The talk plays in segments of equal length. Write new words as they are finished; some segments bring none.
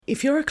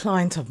If you're a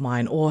client of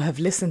mine or have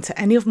listened to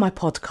any of my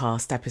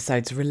podcast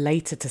episodes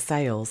related to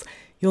sales,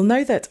 you'll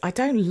know that I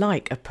don't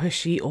like a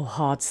pushy or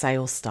hard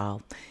sales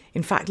style.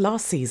 In fact,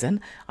 last season,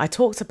 I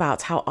talked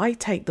about how I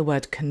take the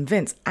word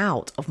convince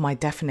out of my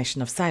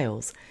definition of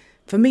sales.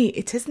 For me,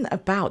 it isn't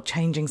about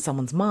changing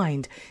someone's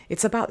mind,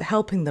 it's about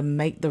helping them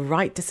make the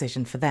right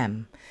decision for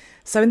them.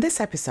 So in this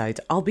episode,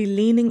 I'll be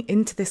leaning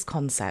into this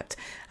concept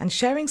and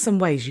sharing some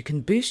ways you can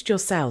boost your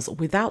sales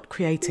without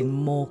creating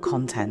more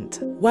content.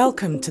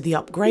 Welcome to the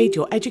Upgrade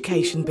Your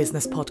Education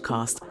Business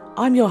podcast.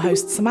 I'm your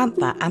host,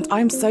 Samantha, and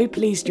I'm so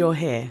pleased you're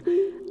here.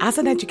 As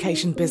an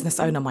education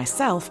business owner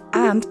myself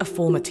and a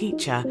former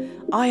teacher,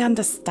 I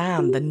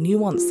understand the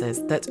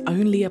nuances that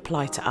only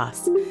apply to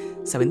us.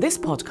 So in this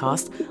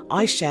podcast,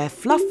 I share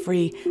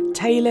fluff-free,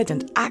 tailored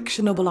and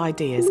actionable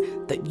ideas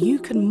that you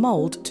can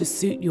mould to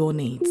suit your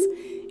needs.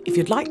 If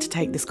you'd like to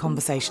take this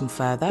conversation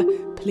further,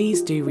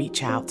 please do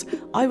reach out.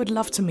 I would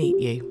love to meet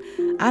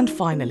you. And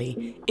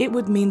finally, it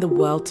would mean the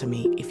world to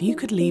me if you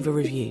could leave a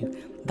review.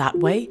 That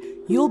way,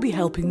 you'll be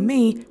helping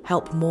me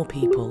help more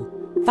people.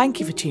 Thank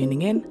you for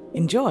tuning in.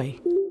 Enjoy.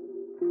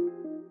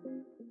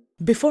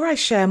 Before I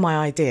share my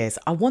ideas,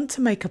 I want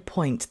to make a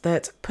point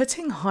that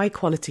putting high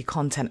quality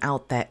content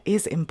out there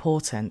is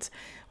important.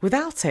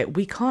 Without it,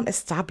 we can't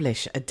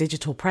establish a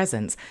digital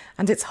presence,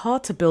 and it's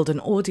hard to build an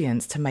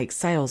audience to make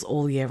sales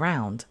all year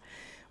round.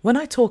 When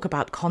I talk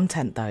about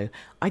content though,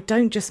 I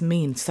don't just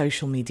mean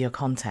social media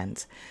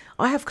content.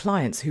 I have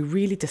clients who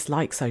really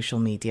dislike social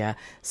media,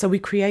 so we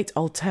create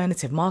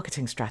alternative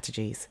marketing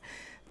strategies.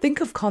 Think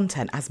of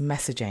content as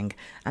messaging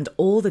and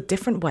all the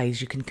different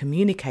ways you can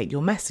communicate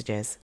your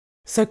messages.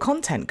 So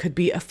content could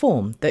be a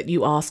form that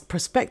you ask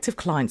prospective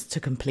clients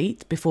to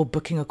complete before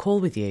booking a call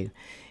with you.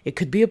 It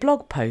could be a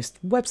blog post,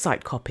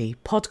 website copy,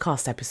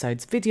 podcast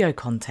episodes, video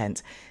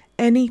content,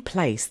 any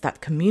place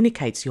that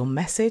communicates your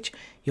message,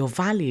 your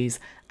values,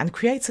 and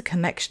creates a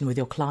connection with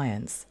your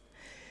clients.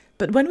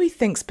 But when we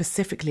think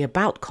specifically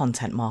about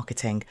content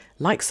marketing,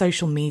 like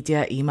social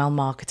media, email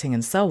marketing,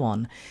 and so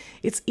on,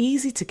 it's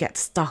easy to get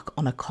stuck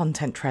on a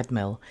content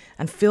treadmill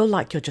and feel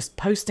like you're just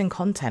posting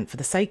content for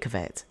the sake of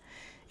it.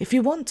 If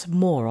you want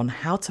more on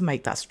how to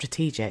make that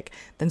strategic,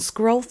 then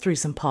scroll through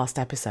some past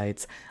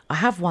episodes. I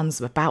have ones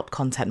about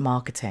content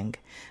marketing.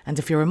 And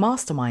if you're a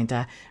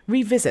masterminder,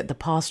 revisit the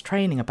past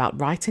training about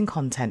writing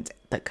content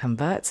that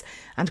converts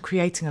and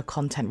creating a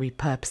content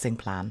repurposing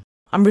plan.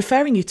 I'm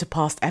referring you to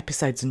past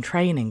episodes and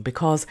training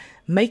because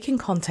making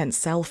content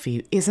sell for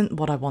you isn't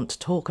what I want to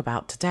talk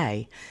about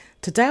today.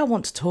 Today I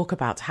want to talk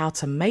about how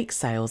to make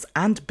sales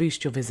and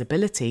boost your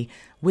visibility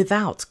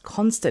without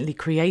constantly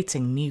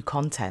creating new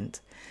content.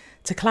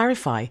 To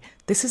clarify,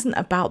 this isn't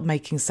about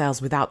making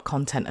sales without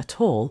content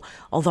at all,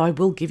 although I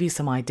will give you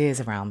some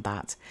ideas around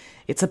that.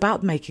 It's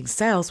about making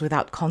sales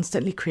without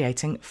constantly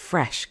creating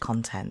fresh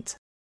content.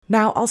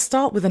 Now, I'll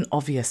start with an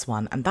obvious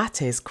one, and that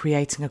is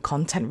creating a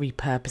content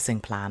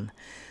repurposing plan.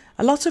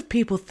 A lot of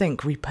people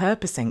think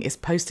repurposing is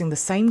posting the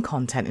same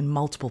content in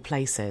multiple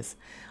places.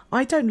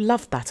 I don't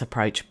love that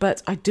approach,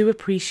 but I do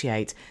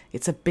appreciate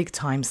it's a big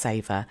time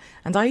saver,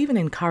 and I even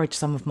encourage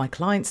some of my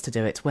clients to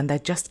do it when they're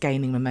just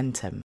gaining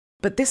momentum.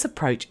 But this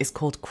approach is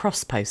called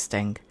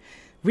cross-posting.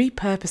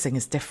 Repurposing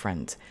is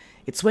different.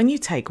 It's when you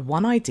take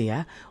one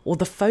idea or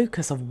the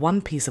focus of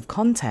one piece of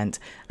content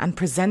and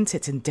present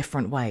it in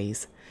different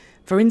ways.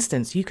 For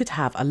instance, you could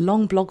have a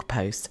long blog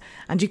post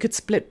and you could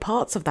split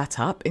parts of that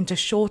up into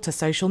shorter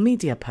social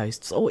media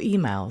posts or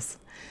emails.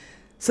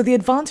 So the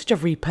advantage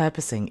of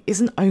repurposing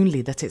isn't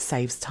only that it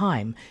saves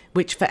time,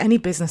 which for any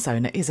business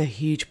owner is a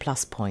huge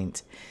plus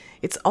point.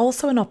 It's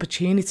also an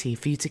opportunity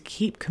for you to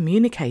keep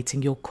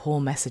communicating your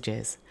core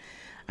messages.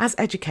 As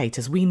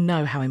educators, we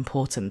know how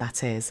important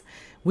that is.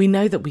 We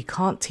know that we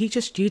can't teach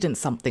a student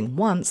something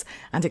once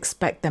and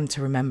expect them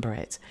to remember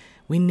it.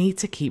 We need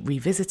to keep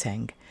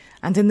revisiting.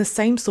 And in the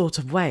same sort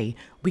of way,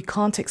 we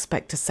can't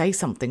expect to say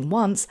something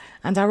once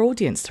and our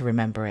audience to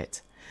remember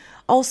it.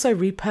 Also,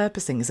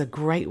 repurposing is a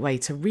great way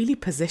to really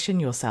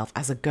position yourself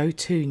as a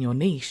go-to in your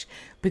niche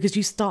because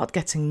you start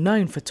getting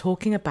known for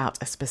talking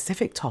about a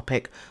specific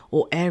topic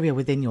or area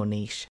within your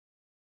niche.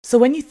 So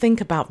when you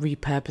think about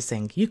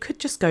repurposing, you could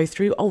just go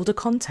through older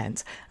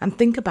content and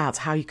think about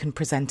how you can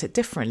present it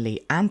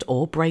differently and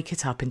or break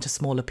it up into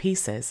smaller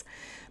pieces.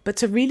 But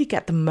to really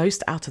get the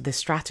most out of this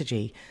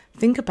strategy,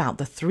 think about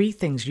the 3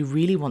 things you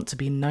really want to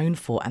be known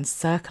for and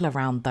circle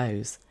around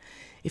those.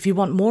 If you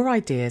want more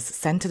ideas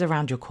centered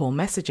around your core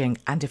messaging,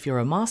 and if you're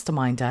a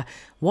masterminder,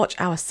 watch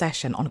our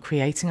session on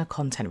creating a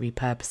content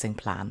repurposing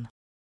plan.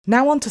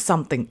 Now on to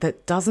something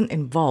that doesn't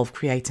involve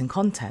creating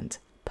content: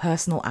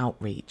 personal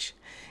outreach.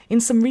 In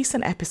some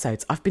recent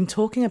episodes, I've been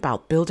talking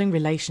about building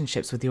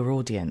relationships with your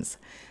audience.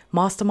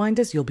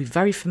 Masterminders, you'll be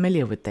very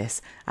familiar with this,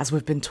 as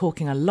we've been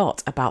talking a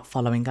lot about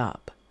following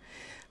up.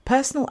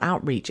 Personal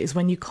outreach is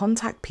when you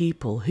contact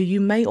people who you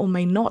may or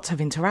may not have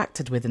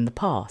interacted with in the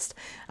past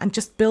and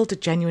just build a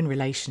genuine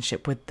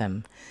relationship with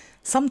them.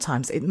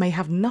 Sometimes it may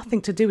have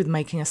nothing to do with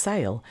making a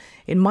sale.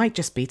 It might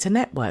just be to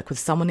network with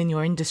someone in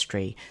your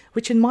industry,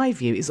 which in my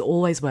view is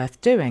always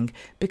worth doing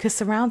because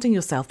surrounding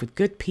yourself with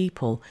good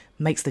people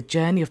makes the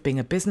journey of being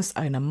a business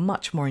owner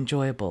much more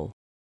enjoyable.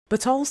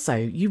 But also,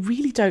 you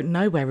really don't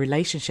know where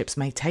relationships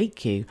may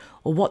take you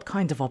or what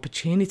kind of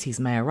opportunities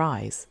may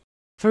arise.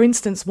 For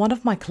instance, one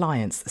of my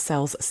clients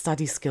sells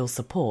study skills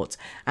support,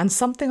 and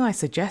something I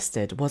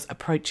suggested was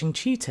approaching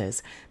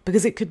tutors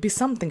because it could be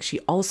something she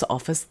also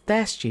offers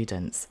their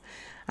students.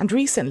 And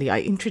recently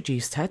I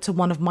introduced her to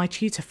one of my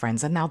tutor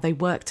friends and now they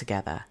work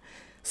together.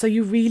 So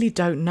you really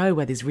don't know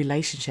where these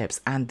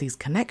relationships and these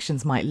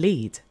connections might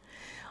lead.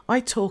 I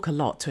talk a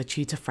lot to a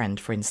tutor friend,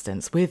 for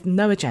instance, with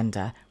no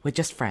agenda, we're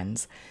just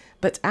friends.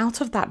 But out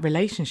of that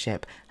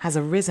relationship has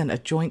arisen a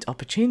joint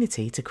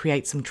opportunity to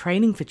create some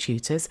training for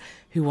tutors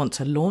who want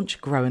to launch,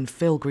 grow and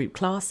fill group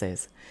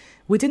classes.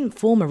 We didn't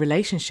form a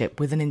relationship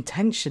with an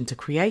intention to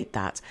create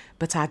that,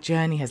 but our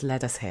journey has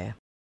led us here.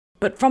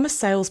 But from a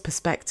sales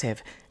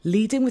perspective,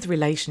 leading with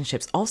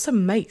relationships also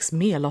makes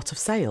me a lot of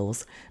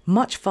sales,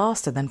 much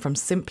faster than from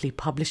simply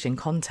publishing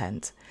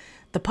content.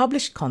 The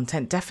published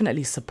content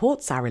definitely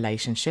supports our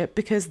relationship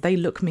because they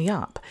look me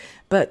up,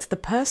 but the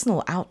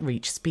personal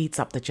outreach speeds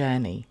up the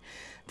journey.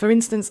 For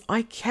instance,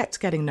 I kept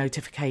getting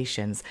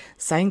notifications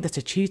saying that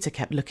a tutor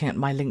kept looking at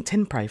my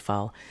LinkedIn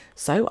profile,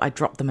 so I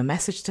dropped them a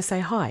message to say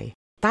hi.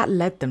 That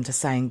led them to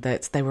saying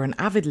that they were an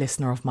avid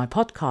listener of my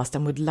podcast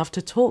and would love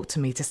to talk to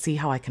me to see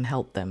how I can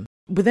help them.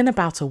 Within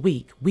about a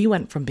week, we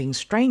went from being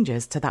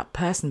strangers to that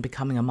person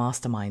becoming a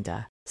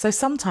masterminder. So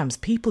sometimes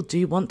people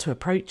do want to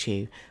approach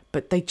you,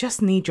 but they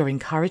just need your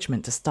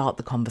encouragement to start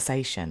the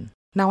conversation.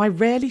 Now, I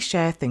rarely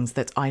share things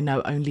that I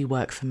know only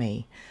work for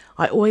me.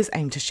 I always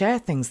aim to share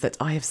things that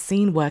I have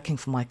seen working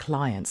for my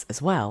clients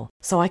as well,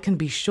 so I can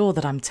be sure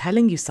that I'm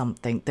telling you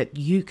something that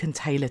you can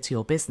tailor to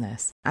your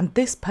business. And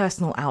this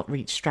personal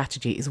outreach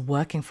strategy is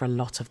working for a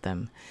lot of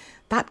them.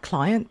 That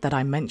client that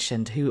I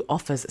mentioned who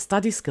offers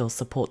study skills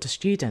support to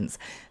students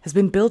has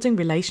been building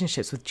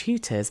relationships with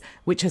tutors,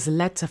 which has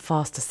led to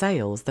faster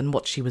sales than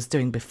what she was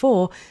doing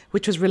before,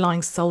 which was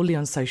relying solely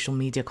on social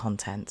media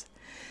content.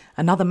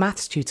 Another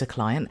maths tutor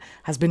client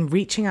has been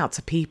reaching out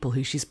to people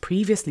who she's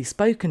previously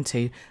spoken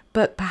to,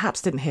 but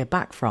perhaps didn't hear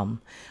back from.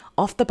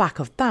 Off the back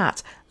of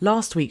that,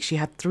 last week she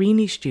had 3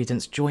 new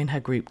students join her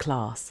group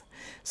class.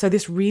 So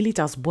this really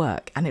does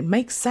work, and it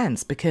makes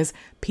sense because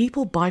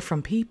people buy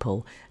from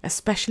people,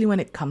 especially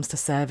when it comes to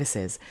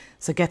services.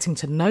 So getting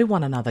to know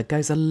one another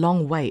goes a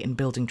long way in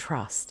building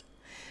trust.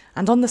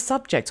 And on the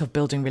subject of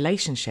building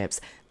relationships,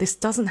 this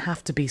doesn't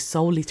have to be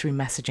solely through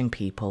messaging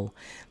people.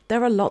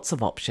 There are lots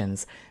of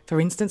options.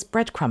 For instance,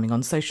 breadcrumbing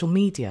on social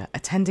media,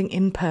 attending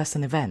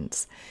in-person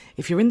events.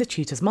 If you're in the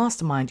Tutors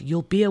Mastermind,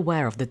 you'll be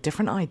aware of the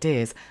different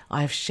ideas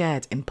I have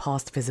shared in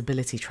past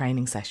visibility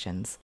training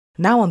sessions.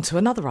 Now on to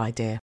another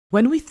idea.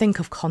 When we think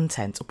of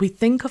content, we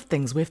think of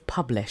things we've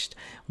published,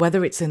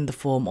 whether it's in the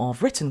form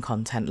of written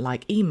content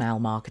like email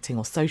marketing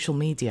or social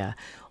media,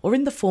 or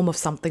in the form of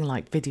something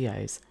like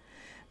videos.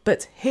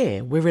 But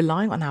here, we're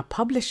relying on our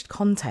published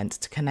content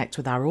to connect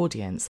with our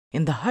audience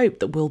in the hope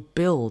that we'll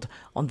build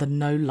on the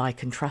know,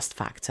 like and trust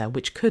factor,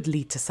 which could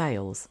lead to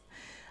sales.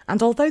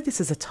 And although this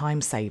is a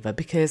time saver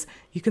because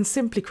you can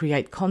simply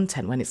create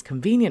content when it's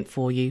convenient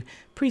for you,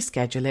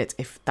 pre-schedule it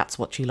if that's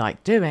what you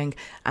like doing,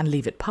 and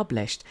leave it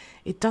published,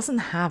 it doesn't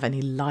have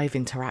any live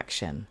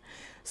interaction.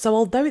 So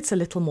although it's a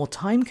little more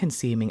time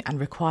consuming and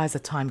requires a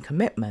time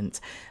commitment,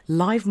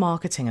 live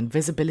marketing and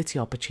visibility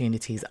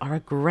opportunities are a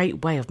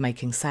great way of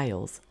making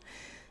sales.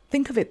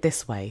 Think of it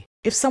this way.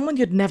 If someone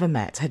you'd never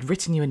met had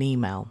written you an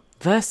email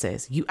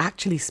versus you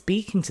actually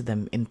speaking to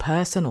them in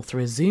person or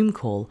through a Zoom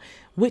call,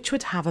 which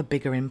would have a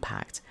bigger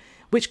impact?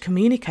 Which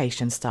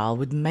communication style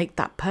would make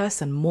that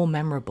person more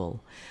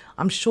memorable?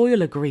 I'm sure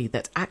you'll agree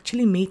that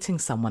actually meeting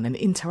someone and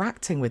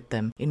interacting with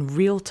them in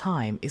real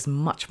time is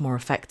much more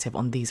effective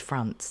on these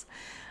fronts.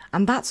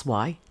 And that's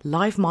why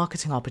live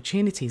marketing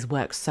opportunities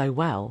work so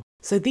well.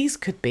 So these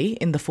could be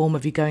in the form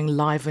of you going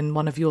live in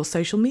one of your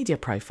social media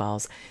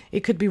profiles.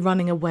 It could be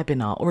running a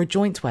webinar or a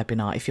joint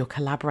webinar if you're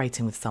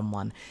collaborating with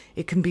someone.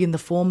 It can be in the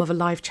form of a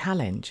live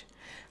challenge.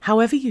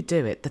 However you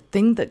do it, the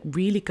thing that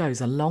really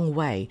goes a long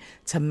way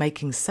to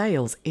making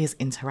sales is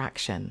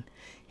interaction.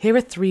 Here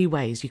are 3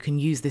 ways you can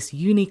use this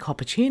unique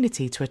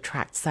opportunity to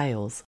attract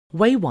sales.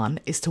 Way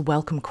 1 is to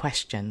welcome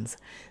questions.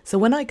 So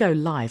when I go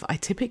live, I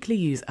typically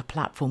use a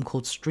platform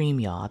called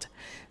StreamYard.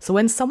 So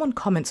when someone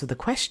comments with a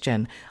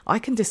question, I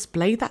can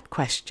display that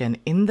question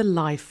in the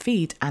live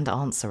feed and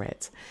answer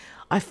it.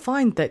 I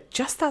find that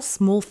just that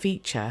small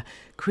feature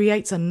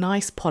creates a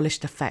nice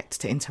polished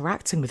effect to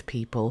interacting with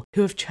people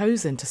who have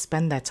chosen to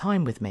spend their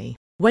time with me.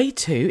 Way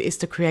 2 is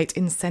to create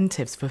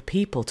incentives for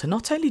people to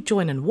not only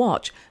join and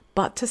watch,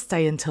 but to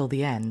stay until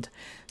the end.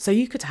 So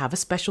you could have a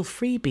special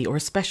freebie or a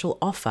special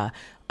offer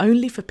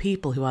only for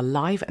people who are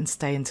live and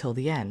stay until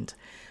the end.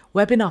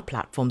 Webinar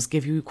platforms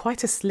give you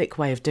quite a slick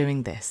way of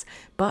doing this,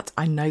 but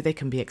I know they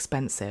can be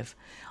expensive.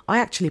 I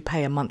actually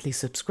pay a monthly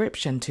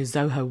subscription to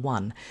Zoho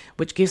One,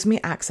 which gives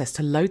me access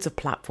to loads of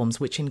platforms,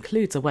 which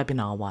includes a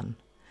webinar one.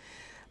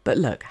 But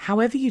look,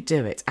 however you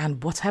do it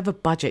and whatever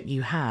budget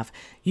you have,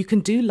 you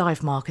can do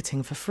live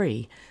marketing for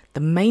free. The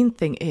main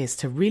thing is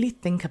to really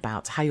think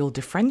about how you'll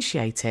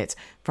differentiate it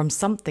from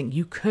something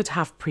you could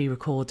have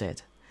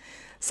pre-recorded.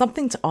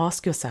 Something to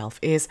ask yourself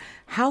is,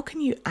 how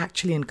can you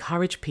actually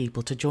encourage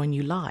people to join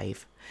you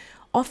live?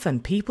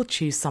 Often people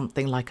choose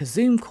something like a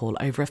Zoom call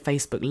over a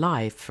Facebook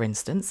Live, for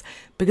instance,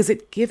 because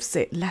it gives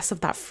it less of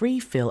that free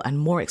feel and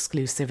more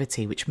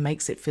exclusivity, which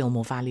makes it feel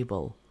more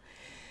valuable.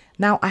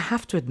 Now, I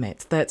have to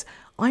admit that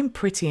I'm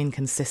pretty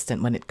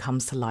inconsistent when it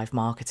comes to live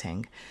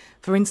marketing.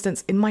 For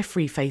instance, in my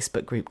free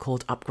Facebook group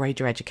called Upgrade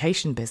Your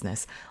Education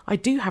Business, I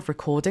do have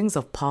recordings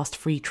of past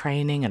free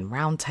training and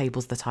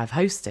roundtables that I've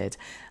hosted,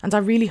 and I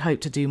really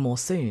hope to do more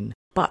soon.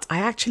 But I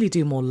actually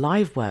do more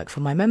live work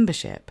for my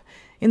membership.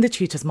 In the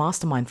Tutors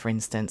Mastermind, for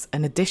instance,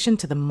 in addition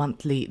to the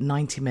monthly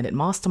 90-minute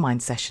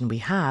mastermind session we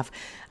have,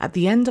 at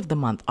the end of the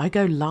month I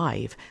go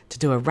live to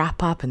do a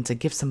wrap-up and to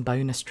give some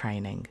bonus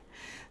training.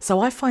 So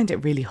I find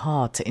it really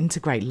hard to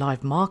integrate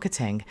live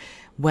marketing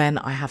when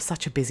I have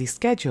such a busy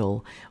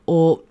schedule,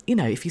 or,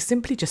 if you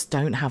simply just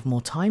don't have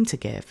more time to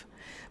give.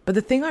 But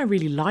the thing I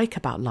really like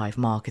about live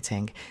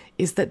marketing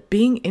is that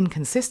being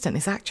inconsistent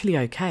is actually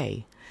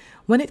okay.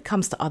 When it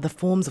comes to other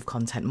forms of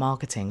content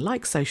marketing,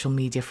 like social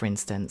media for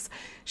instance,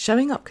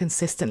 showing up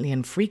consistently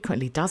and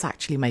frequently does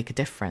actually make a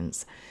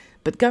difference.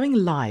 But going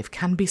live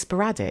can be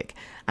sporadic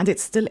and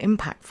it's still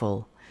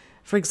impactful.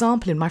 For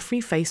example, in my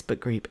free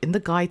Facebook group, in the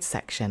guides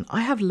section,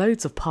 I have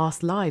loads of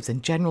past lives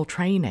and general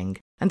training.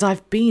 And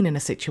I've been in a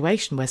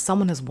situation where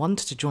someone has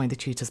wanted to join the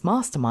Tutors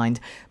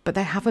Mastermind, but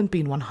they haven't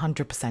been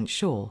 100%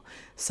 sure.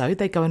 So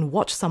they go and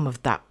watch some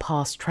of that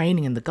past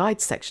training in the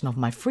guides section of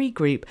my free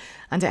group,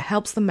 and it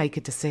helps them make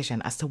a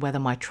decision as to whether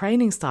my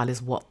training style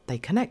is what they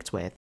connect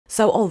with.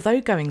 So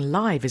although going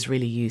live is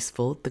really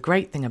useful, the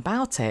great thing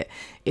about it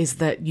is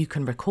that you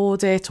can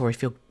record it, or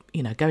if you're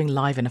going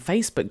live in a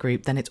Facebook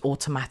group, then it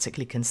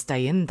automatically can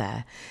stay in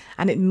there.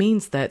 And it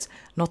means that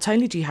not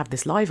only do you have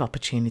this live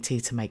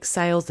opportunity to make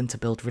sales and to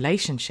build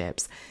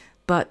relationships,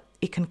 but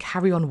it can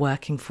carry on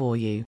working for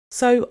you.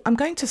 So I'm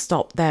going to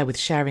stop there with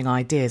sharing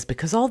ideas,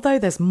 because although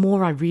there's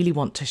more I really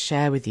want to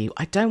share with you,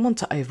 I don't want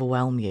to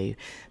overwhelm you,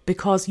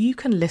 because you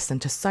can listen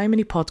to so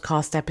many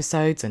podcast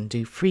episodes and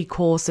do free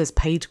courses,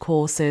 paid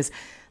courses.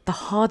 The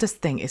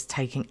hardest thing is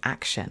taking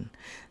action.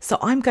 So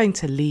I'm going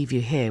to leave you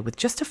here with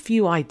just a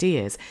few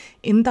ideas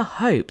in the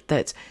hope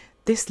that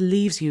this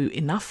leaves you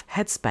enough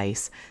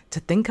headspace to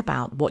think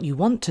about what you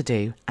want to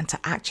do and to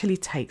actually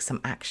take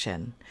some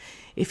action.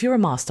 If you're a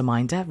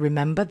masterminder,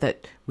 remember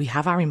that we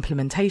have our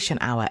implementation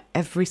hour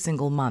every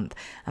single month,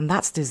 and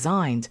that's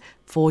designed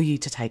for you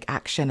to take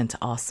action and to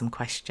ask some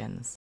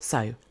questions.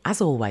 So,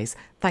 as always,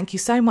 thank you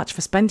so much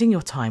for spending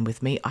your time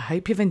with me. I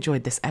hope you've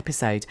enjoyed this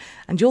episode,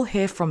 and you'll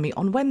hear from me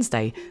on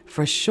Wednesday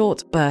for a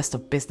short burst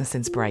of business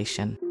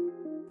inspiration.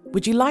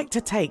 Would you like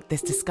to take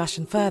this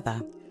discussion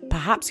further?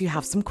 Perhaps you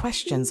have some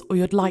questions or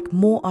you'd like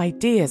more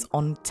ideas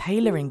on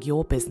tailoring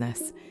your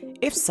business.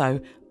 If so,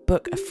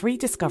 book a free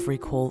discovery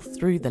call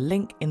through the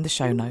link in the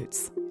show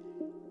notes.